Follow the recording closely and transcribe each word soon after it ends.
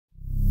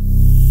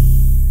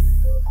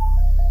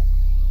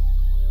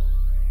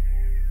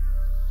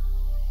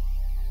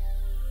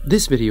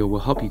This video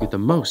will help you get the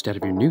most out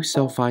of your new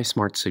Cel-Fi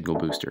Smart Signal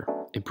Booster,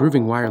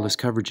 improving wireless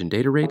coverage and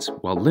data rates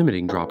while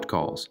limiting dropped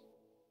calls.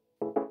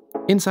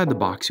 Inside the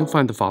box, you'll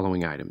find the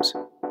following items: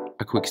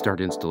 a quick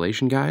start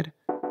installation guide,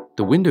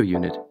 the window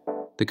unit,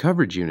 the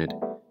coverage unit,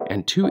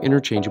 and 2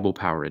 interchangeable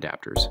power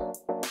adapters.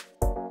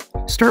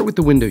 Start with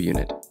the window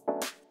unit.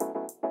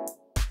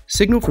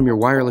 Signal from your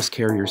wireless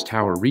carrier's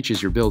tower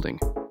reaches your building.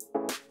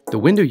 The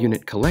window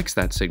unit collects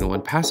that signal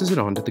and passes it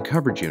on to the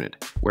coverage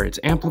unit, where it's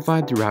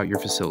amplified throughout your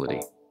facility.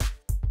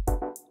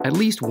 At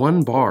least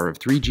 1 bar of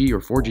 3G or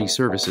 4G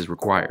service is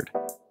required,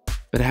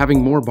 but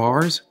having more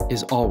bars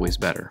is always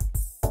better.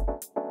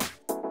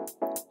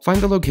 Find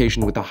the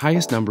location with the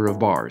highest number of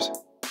bars.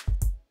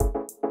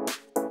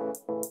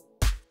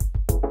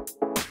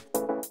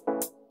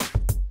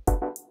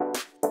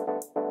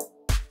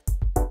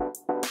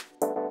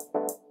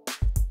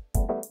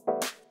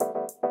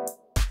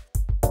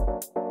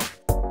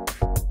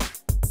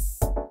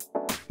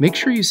 Make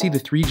sure you see the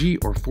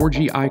 3G or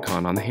 4G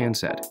icon on the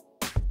handset.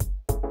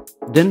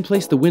 Then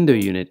place the window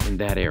unit in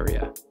that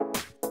area.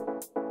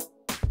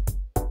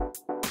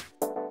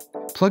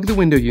 Plug the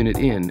window unit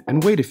in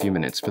and wait a few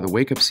minutes for the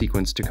wake-up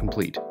sequence to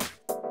complete.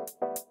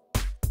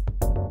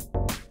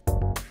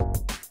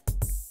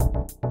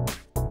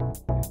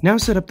 Now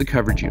set up the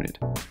coverage unit.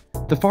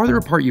 The farther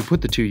apart you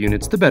put the 2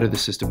 units, the better the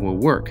system will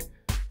work.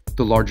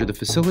 The larger the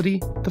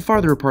facility, the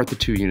farther apart the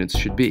 2 units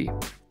should be.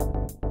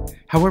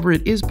 However,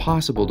 it is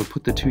possible to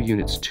put the 2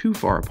 units too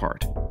far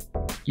apart.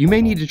 You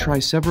may need to try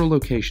several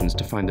locations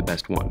to find the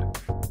best one.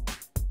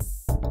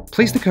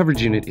 Place the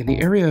coverage unit in the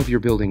area of your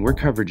building where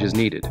coverage is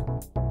needed.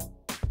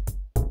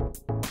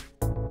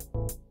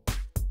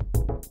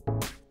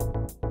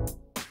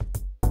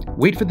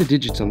 Wait for the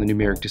digits on the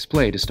numeric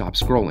display to stop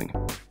scrolling.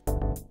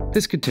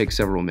 This could take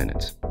several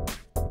minutes.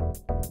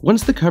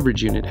 Once the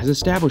coverage unit has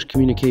established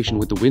communication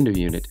with the window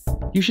unit,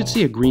 you should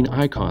see a green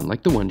icon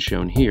like the one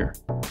shown here.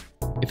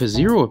 If a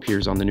 0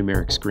 appears on the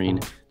numeric screen,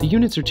 the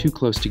units are too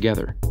close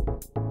together.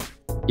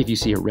 If you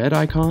see a red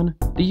icon,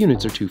 the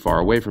units are too far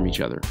away from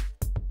each other.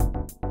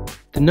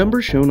 The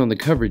number shown on the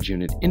coverage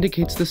unit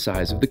indicates the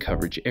size of the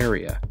coverage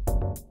area.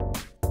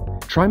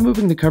 Try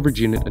moving the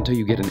coverage unit until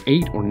you get an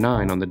 8 or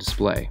 9 on the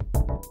display.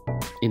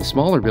 In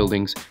smaller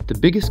buildings, the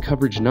biggest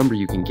coverage number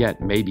you can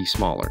get may be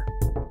smaller.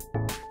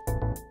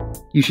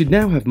 You should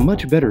now have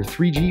much better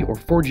 3G or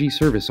 4G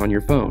service on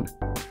your phone.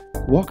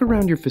 Walk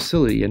around your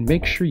facility and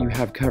make sure you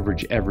have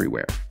coverage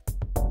everywhere.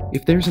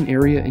 If there's an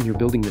area in your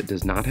building that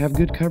does not have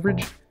good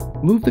coverage,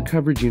 move the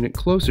coverage unit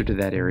closer to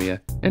that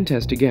area and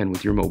test again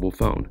with your mobile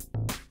phone.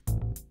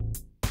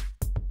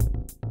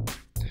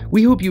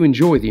 We hope you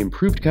enjoy the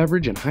improved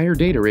coverage and higher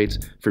data rates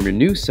from your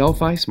new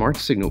Cel-Fi Smart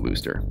Signal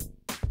Booster.